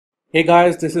Hey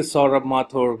guys, this is Saurabh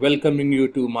Mathur welcoming you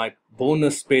to my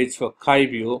bonus page for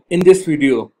Kyvio. In this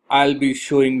video, I'll be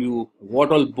showing you what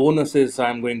all bonuses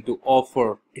I'm going to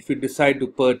offer if you decide to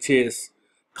purchase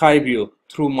Kyvio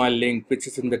through my link, which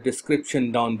is in the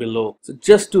description down below. So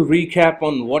just to recap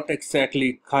on what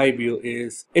exactly Kyvio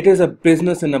is, it is a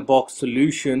business in a box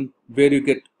solution where you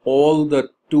get all the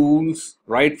tools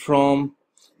right from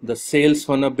the sales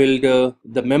funnel builder,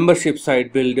 the membership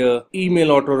site builder, email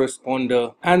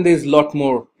autoresponder, and there's a lot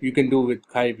more you can do with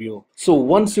Kyvio. So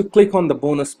once you click on the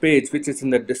bonus page, which is in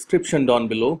the description down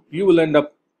below, you will end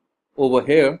up over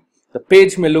here. The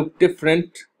page may look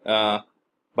different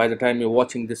by the time you're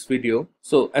watching this video.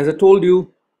 So as I told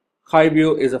you,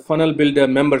 Kyvio is a funnel builder,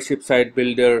 membership site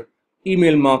builder,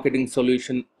 email marketing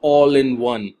solution all in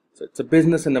one. So it's a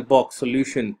business in a box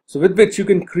solution. So with which you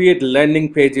can create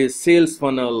landing pages, sales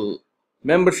funnel,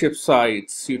 membership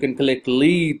sites, you can collect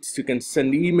leads, you can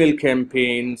send email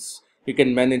campaigns, you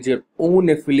can manage your own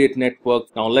affiliate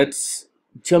network. Now let's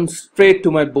jump straight to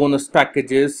my bonus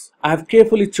packages. I have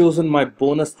carefully chosen my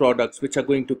bonus products which are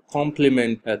going to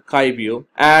complement Kyvio,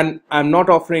 and I'm not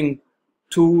offering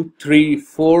 2, 3,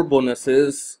 4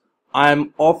 bonuses.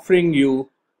 I'm offering you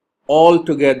all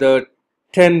together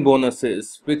 10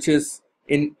 bonuses, which is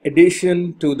in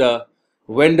addition to the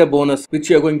vendor bonus which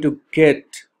you're going to get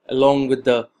along with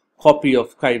the copy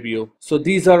of Kyvio. So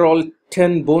these are all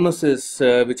 10 bonuses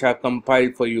which I've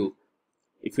compiled for you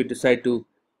if you decide to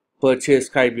purchase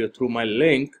Kyvio through my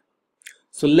link.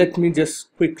 So let me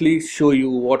just quickly show you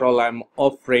what all I'm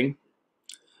offering.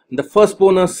 The first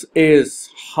bonus is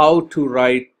how to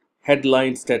write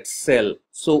headlines that sell.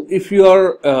 So if you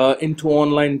are into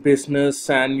online business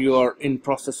and you are in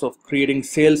process of creating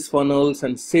sales funnels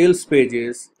and sales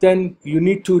pages, then you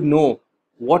need to know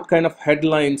what kind of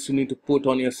headlines you need to put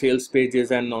on your sales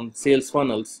pages and on sales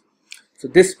funnels. So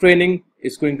this training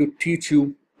is going to teach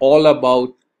you all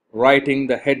about writing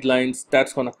the headlines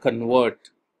that's going to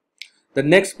convert. The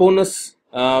next bonus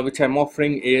which I'm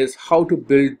offering is how to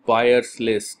build buyers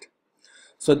list.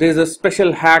 So there's a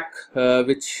special hack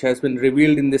which has been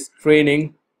revealed in this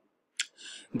training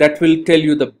that will tell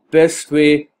you the best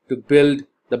way to build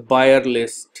the buyer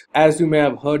list. As you may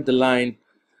have heard the line,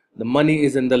 the money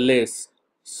is in the list.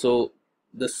 So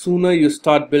the sooner you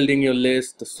start building your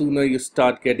list, the sooner you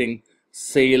start getting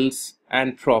sales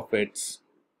and profits.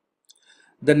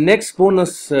 The next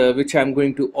bonus which I'm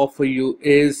going to offer you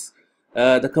is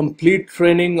the complete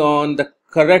training on the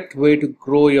correct way to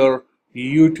grow your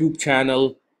YouTube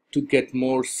channel to get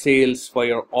more sales for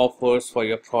your offers, for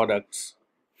your products.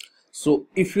 So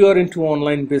if you are into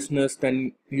online business,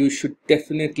 then you should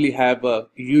definitely have a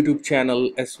YouTube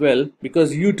channel as well,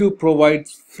 because YouTube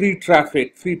provides free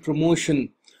traffic, free promotion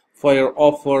for your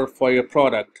offer, for your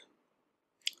product.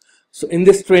 So in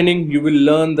this training, you will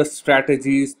learn the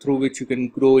strategies through which you can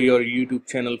grow your YouTube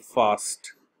channel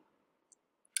fast.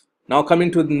 Now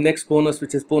coming to the next bonus,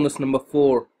 which is bonus number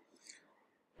 4.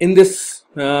 In this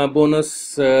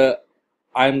bonus,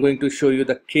 I'm going to show you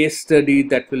the case study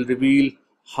that will reveal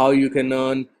how you can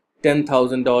earn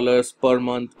 $10,000 per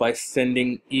month by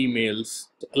sending emails.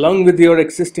 So along with your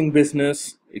existing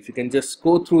business, if you can just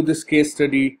go through this case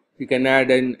study, you can add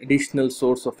an additional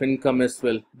source of income as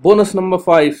well. Bonus number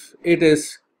 5, it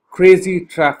is crazy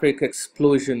traffic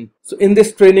explosion. So in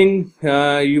this training,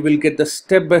 you will get the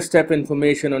step-by-step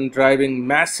information on driving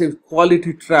massive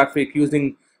quality traffic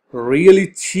using really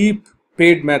cheap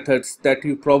paid methods that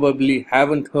you probably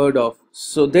haven't heard of.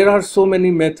 So there are so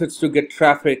many methods to get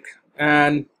traffic,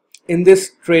 and in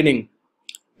this training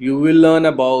you will learn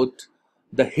about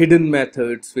the hidden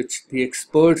methods which the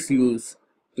experts use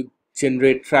to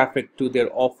generate traffic to their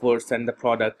offers and the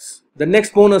products. The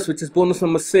next bonus, which is bonus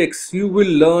number 6, you will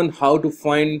learn how to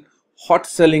find hot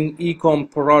selling e-com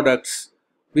products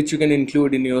which you can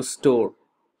include in your store.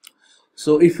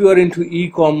 So if you are into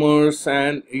e-commerce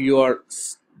and you are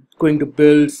going to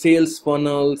build sales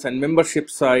funnels and membership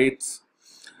sites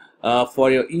for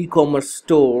your e-commerce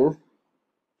store,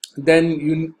 then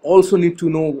you also need to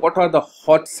know what are the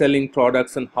hot selling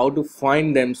products and how to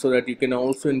find them so that you can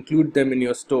also include them in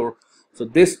your store. So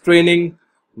this training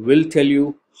will tell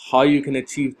you how you can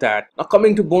achieve that. Now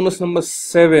coming to bonus number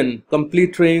 7,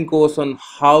 complete training course on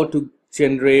how to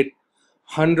generate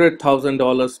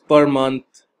 $100,000 per month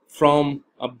from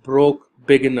a broke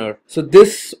beginner. So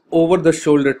this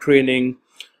over-the-shoulder training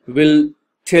will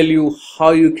tell you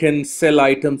how you can sell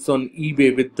items on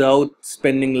eBay without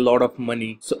spending a lot of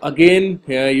money. So again,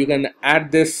 you can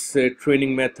add this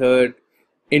training method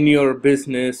in your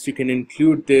business. You can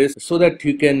include this so that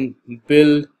you can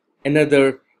build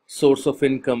another source of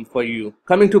income for you.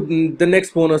 Coming to the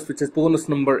next bonus, which is bonus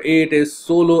number 8, is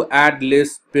solo ad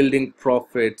list building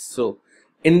profits. So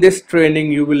in this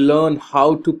training you will learn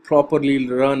how to properly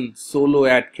run solo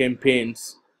ad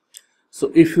campaigns.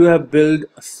 So if you have built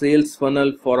a sales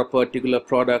funnel for a particular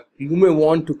product, you may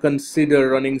want to consider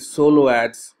running solo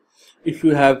ads if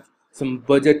you have some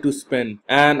budget to spend.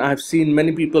 And I've seen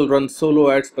many people run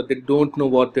solo ads, but they don't know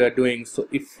what they are doing. So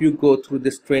if you go through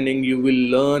this training, you will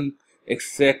learn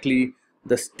exactly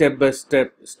the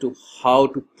step-by-step as to how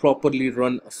to properly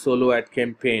run a solo ad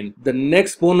campaign. The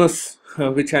next bonus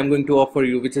which I'm going to offer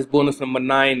you, which is bonus number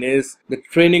 9, is the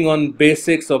training on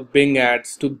basics of Bing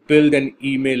ads to build an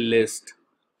email list.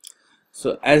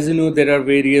 So as you know, there are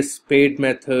various paid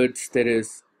methods. There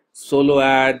is solo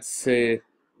ads, you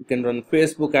can run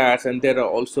Facebook ads, and there are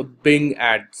also Bing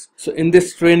ads. So in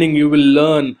this training you will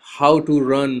learn how to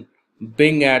run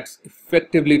Bing ads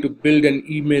effectively to build an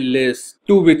email list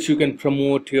to which you can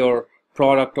promote your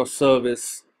product or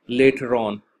service later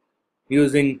on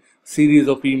using series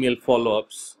of email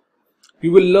follow-ups.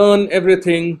 You will learn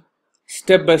everything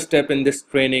step by step in this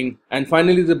training. And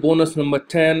finally, the bonus number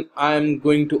 10, I am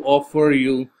going to offer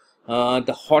you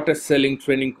the hottest selling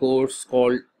training course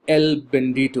called El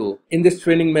Bendito. In this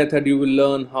training method, you will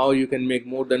learn how you can make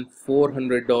more than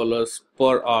 $400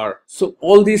 per hour. So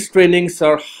all these trainings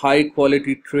are high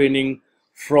quality training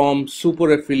from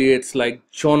super affiliates like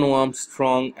John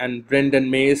Armstrong and Brendan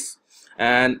Mace,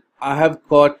 and I have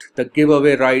got the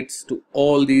giveaway rights to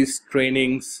all these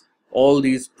trainings, all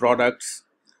these products.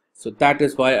 So that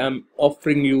is why I'm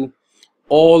offering you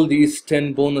all these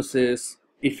 10 bonuses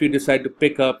if you decide to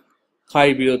pick up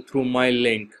Kyvio through my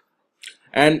link.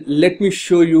 And let me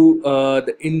show you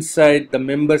the inside, the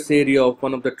members area of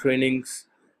one of the trainings.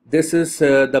 This is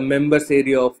the members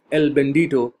area of El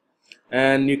Bendito,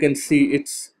 and you can see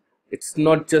it's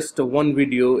not just a one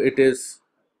video, it is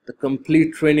the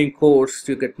complete training course.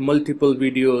 You get multiple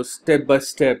videos step by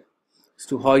step as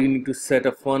to how you need to set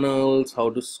up funnels, how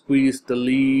to squeeze the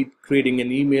lead, creating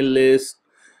an email list,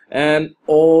 and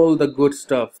all the good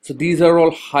stuff. So these are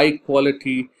all high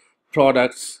quality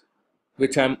products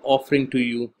which I'm offering to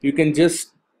you. You can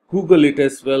just Google it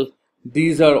as well.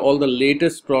 These are all the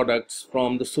latest products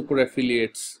from the super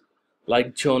affiliates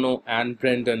like Jono and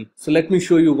Brendan. So let me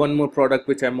show you one more product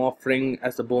which I'm offering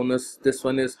as a bonus. This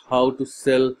one is how to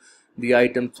sell the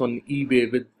items on eBay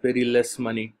with very less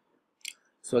money.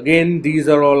 So again, these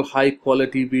are all high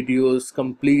quality videos,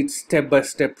 complete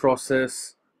step-by-step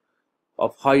process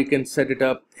of how you can set it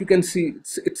up. You can see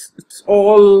it's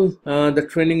all the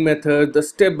training method, the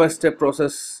step-by-step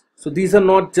process. So these are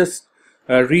not just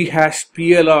rehashed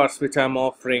PLRs which I'm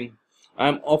offering.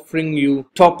 I'm offering you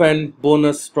top-end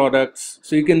bonus products.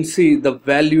 So you can see the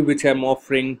value which I'm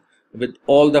offering with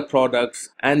all the products,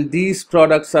 and these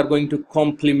products are going to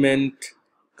complement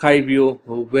Kyvio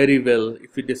very well.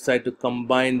 If you decide to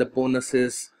combine the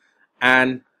bonuses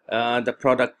and the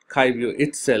product Kyvio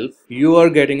itself, you are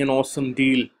getting an awesome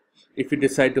deal if you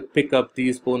decide to pick up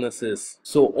these bonuses.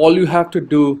 So all you have to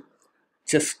do,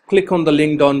 just click on the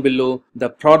link down below. The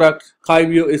product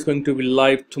Kyvio is going to be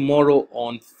live tomorrow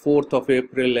on 4th of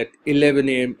April at 11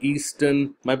 AM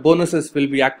Eastern. My bonuses will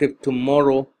be active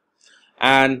tomorrow,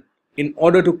 and in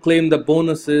order to claim the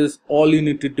bonuses, all you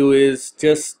need to do is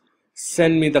just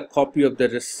send me the copy of the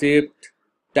receipt.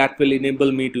 That will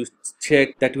enable me to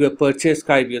check that you have purchased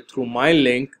Kyvio through my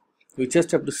link. You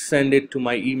just have to send it to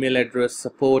my email address,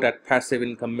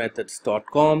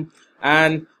 support@passiveincomemethods.com,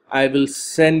 and I will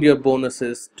send your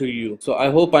bonuses to you. So I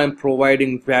hope I'm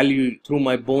providing value through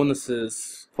my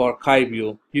bonuses for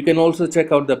Kyvio. You can also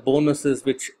check out the bonuses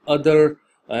which other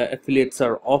affiliates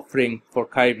are offering for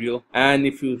Kyvio, and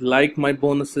if you like my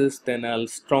bonuses, then I'll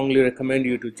strongly recommend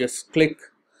you to just click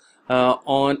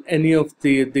on any of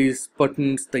these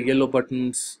buttons, the yellow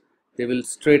buttons. They will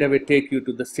straight away take you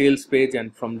to the sales page,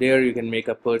 and from there you can make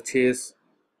a purchase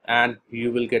and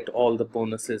you will get all the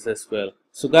bonuses as well.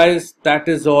 So guys, that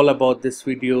is all about this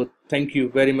video. Thank you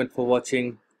very much for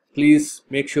watching. Please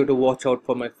make sure to watch out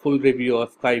for my full review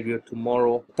of Kyvio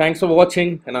tomorrow. Thanks for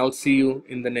watching, and I'll see you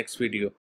in the next video.